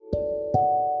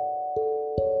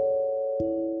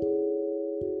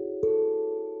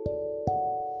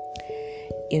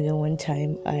one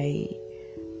time I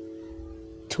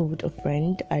told a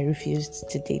friend I refused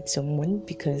to date someone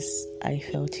because I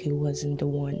felt he wasn't the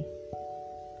one.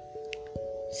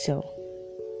 So,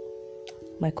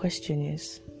 my question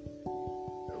is,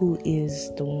 who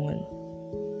is the one?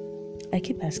 I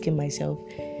keep asking myself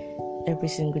every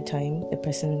single time a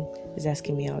person is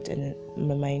asking me out, and in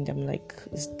my mind I'm like,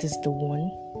 is this the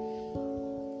one?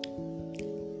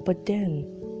 But then,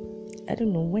 I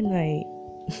don't know, when I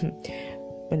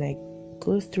when I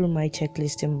go through my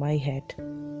checklist in my head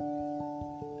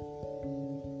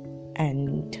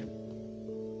and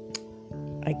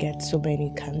I get so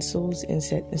many cancels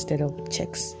instead of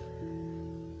checks,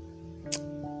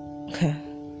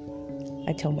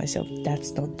 I tell myself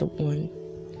that's not the one.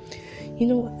 You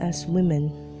know, as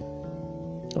women,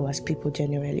 or as people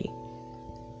generally,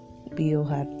 we all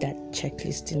have that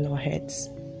checklist in our heads.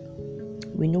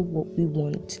 We know what we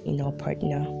want in our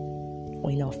partner or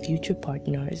in our future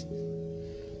partners.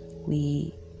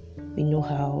 We know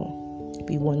how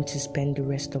we want to spend the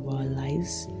rest of our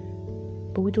lives,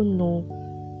 but we don't know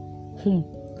whom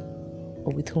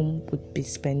or with whom we'd be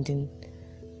spending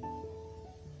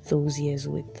those years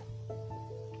with.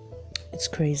 It's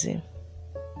crazy.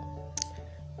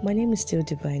 My name is still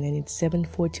Divine, and it's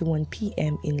 7:41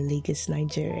 p.m. in Lagos,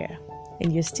 Nigeria,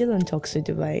 and you're still on Talks with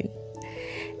Divine.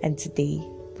 And today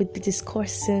we'll be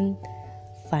discussing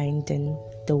finding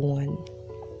the one.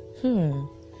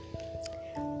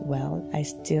 Well, I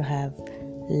still have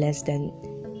less than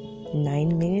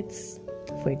 9 minutes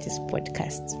for this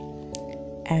podcast,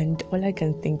 and all I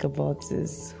can think about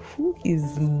is, who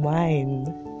is mine?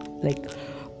 Like,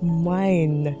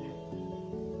 mine.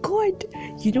 God,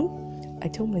 you know, I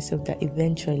told myself that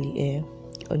eventually,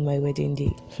 on my wedding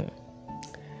day,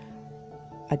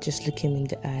 I'd just look him in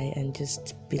the eye and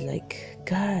just be like,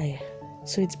 guy,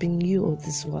 so it's been you all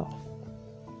this while.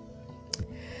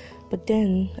 But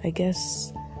then, I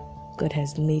guess God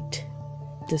has made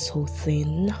this whole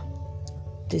thing,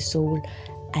 this whole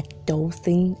adult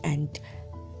thing and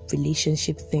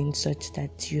relationship thing, such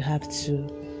that you have to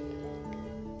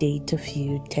date a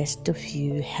few, test a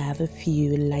few, have a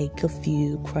few, like a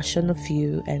few, crush on a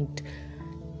few, and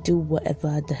do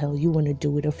whatever the hell you want to do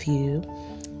with a few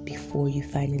before you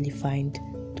finally find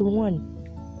the one.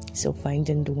 So,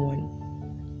 finding the one.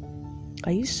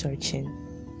 Are you searching?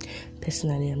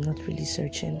 Personally, I'm not really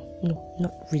searching. No,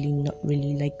 not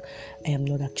really. Like, I am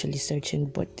not actually searching.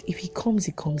 But if he comes,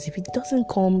 he comes. If he doesn't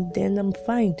come, then I'm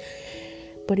fine.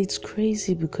 But it's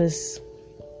crazy because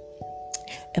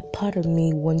a part of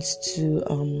me wants to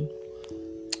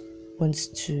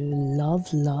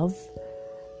love,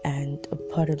 and a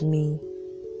part of me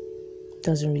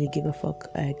doesn't really give a fuck.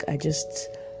 Like, I just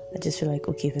feel like,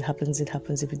 okay, if it happens, it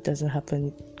happens. If it doesn't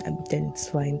happen, then it's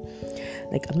fine.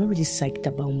 Like, I'm not really psyched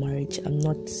about marriage. I'm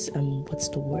not, what's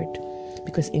the word?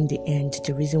 Because in the end,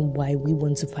 the reason why we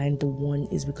want to find the one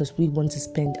is because we want to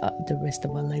spend the rest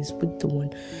of our lives with the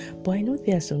one. But I know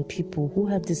there are some people who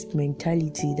have this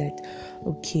mentality that,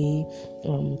 okay,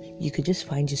 you could just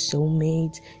find your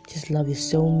soulmate, just love your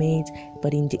soulmate,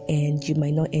 but in the end, you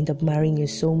might not end up marrying your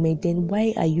soulmate. Then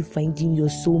why are you finding your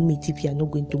soulmate if you are not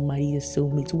going to marry your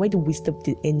soulmate? Why do you waste up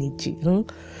the energy, huh?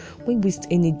 Why waste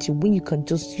energy when you can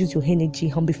just use your energy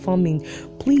and be farming?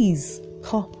 Please,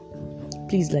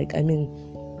 please, like, I mean,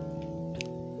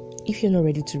 if you're not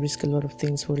ready to risk a lot of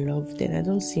things for love, then I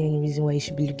don't see any reason why you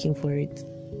should be looking for it.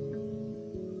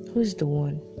 Who's the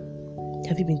one?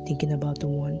 Have you been thinking about the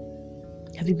one?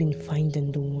 Have you been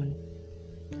finding the one?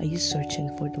 Are you searching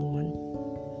for the one?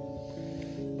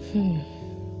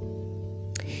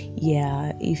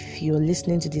 Yeah, if you're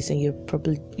listening to this and you've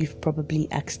probably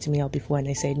asked me out before and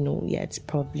I said no, yeah, it's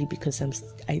probably because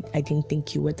I didn't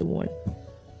think you were the one.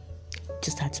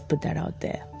 Just had to put that out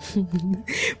there.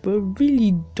 But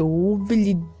really though,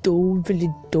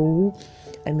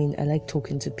 I mean, I like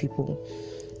talking to people.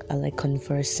 I like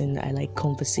conversing. I like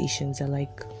conversations. I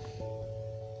like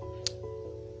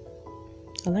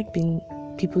being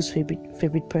people's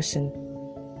favorite person.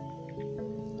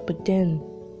 But then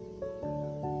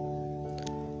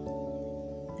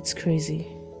it's crazy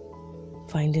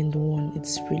finding the one.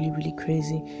 It's really, really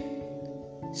crazy.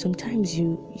 Sometimes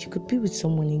you could be with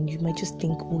someone and you might just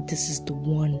think, oh, this is the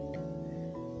one.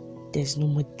 There's no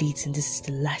more dating. This is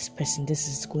the last person. This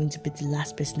is going to be the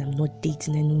last person. I'm not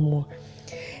dating anymore.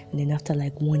 And then after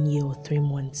like 1 year or 3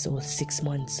 months or 6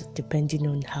 months, depending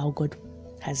on how God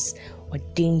has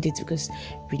ordained it, because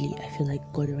really I feel like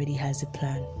God already has a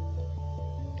plan.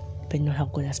 Depending on how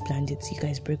God has planned it, you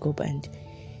guys break up and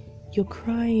you're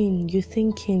crying, you're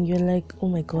thinking, you're like, oh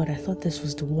my God, I thought this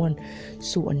was the one.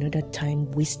 So another time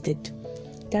wasted.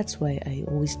 That's why I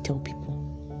always tell people,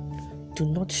 do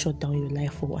not shut down your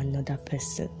life for another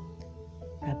person.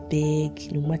 I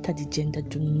beg, no matter the gender,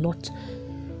 do not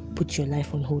put your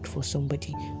life on hold for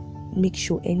somebody. Make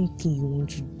sure anything you want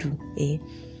to do,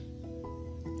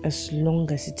 as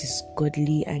long as it is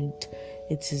godly and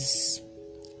it is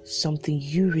something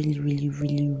you really, really,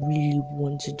 really, really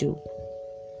want to do.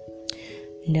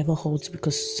 Never halt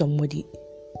because somebody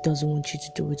doesn't want you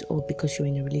to do it, or because you're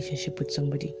in a relationship with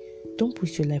somebody. Don't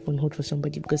put your life on hold for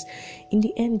somebody, because in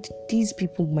the end, these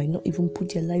people might not even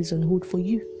put their lives on hold for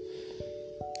you.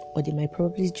 Or they might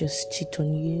probably just cheat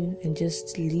on you and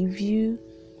just leave you.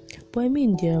 But I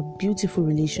mean, there are beautiful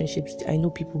relationships. I know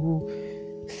people who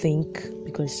think,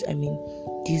 because I mean,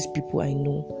 these people I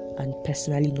know and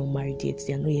personally not married yet.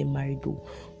 They are not yet married though.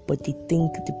 But they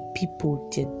think the people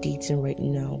they're dating right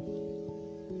now,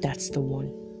 that's the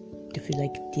one. They feel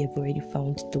like they've already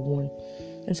found the one.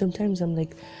 And sometimes I'm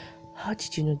like, how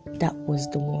did you know that was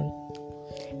the one?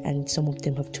 And some of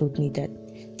them have told me that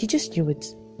they just knew it.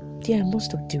 Yeah,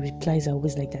 most of the replies are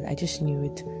always like that. I just knew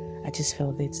it. I just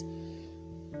felt it.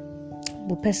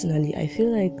 But personally, I feel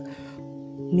like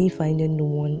me finding the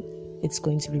one, it's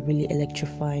going to be really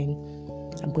electrifying.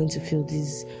 I'm going to feel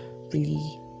these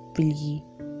really, really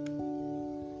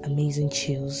amazing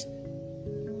chills.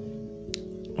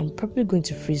 I'm probably going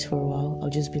to freeze for a while. I'll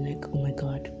just be like, oh my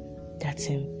God, that's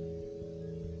him.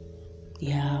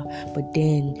 Yeah, but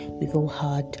then we've all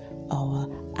had our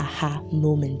aha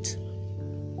moment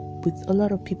with a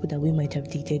lot of people that we might have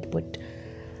dated, but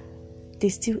they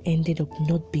still ended up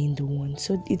not being the one.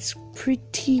 So it's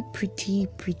pretty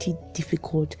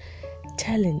difficult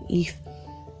telling if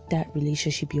that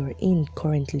relationship you're in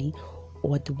currently,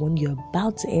 or the one you're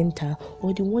about to enter,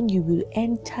 or the one you will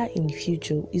enter in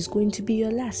future is going to be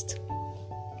your last.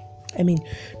 I mean,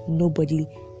 nobody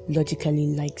logically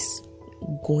likes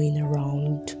going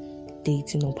around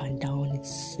dating up and down.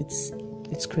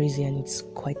 It's crazy, and it's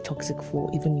quite toxic for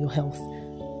even your health.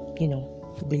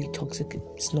 Really toxic.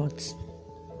 It's not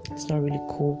really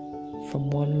cool. From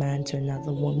one man to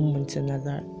another, one woman to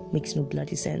another, makes no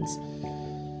bloody sense.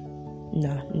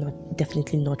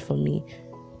 Definitely not for me.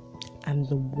 I'm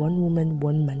the one woman,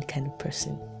 one man kind of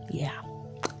person. Yeah.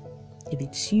 If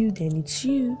it's you, then it's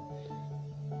you.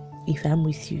 If I'm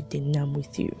with you, then I'm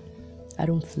with you. I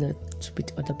don't flirt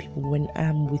with other people when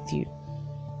I'm with you.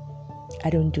 I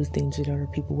don't do things with other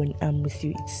people when I'm with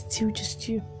you. It's still just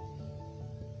you.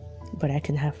 But I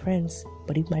can have friends.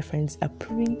 But if my friends are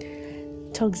proving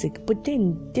toxic. But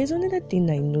then there's another thing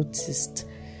I noticed.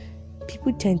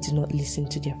 People tend to not listen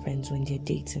to their friends when they're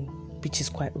dating, which is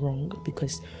quite wrong,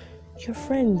 because your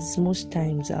friends most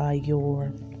times are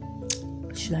your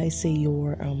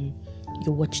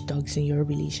watchdogs in your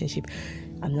relationship.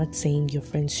 I'm not saying your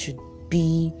friends should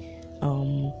be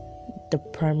the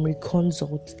primary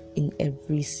consult in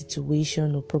every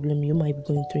situation or problem you might be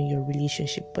going through in your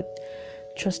relationship, but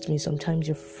trust me, sometimes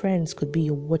your friends could be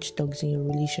your watchdogs in your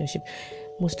relationship.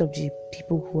 Most of the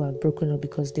people who are broken up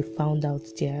because they found out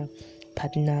their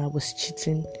partner was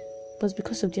cheating was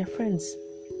because of their friends.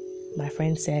 My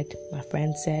friend said.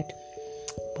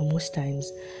 But most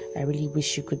times, I really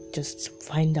wish you could just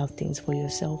find out things for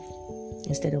yourself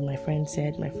instead of my friend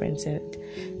said.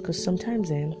 Because sometimes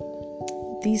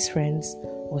these friends,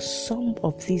 or some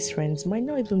of these friends, might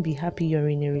not even be happy you're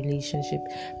in a relationship.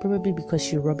 Probably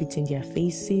because you rub it in their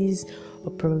faces,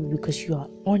 or probably because you are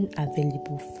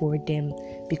unavailable for them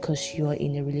because you are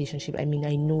in a relationship. I mean,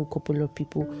 I know a couple of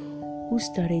people who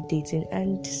started dating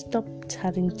and stopped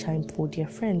having time for their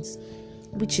friends,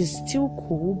 which is still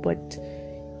cool, but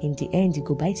in the end, it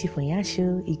go bite you for yash.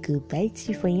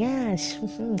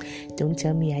 Don't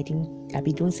tell me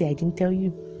don't say I didn't tell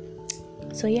you.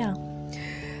 So yeah,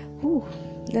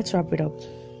 let's wrap it up.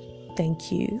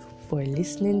 Thank you for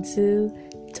listening to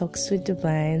Talks with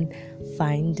Divine,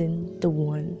 Finding the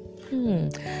One.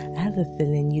 I have a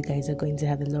feeling you guys are going to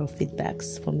have a lot of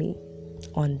feedbacks for me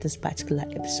on this particular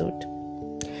episode.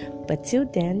 But till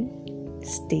then,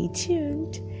 stay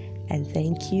tuned. And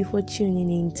thank you for tuning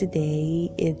in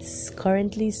today. It's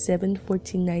currently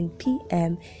 7:49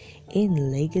 p.m.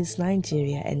 in Lagos,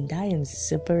 Nigeria, and I am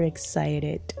super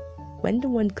excited. When the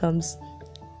one comes,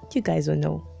 you guys will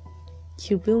know.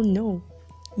 You will know.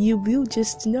 You will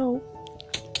just know.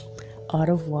 Au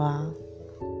revoir.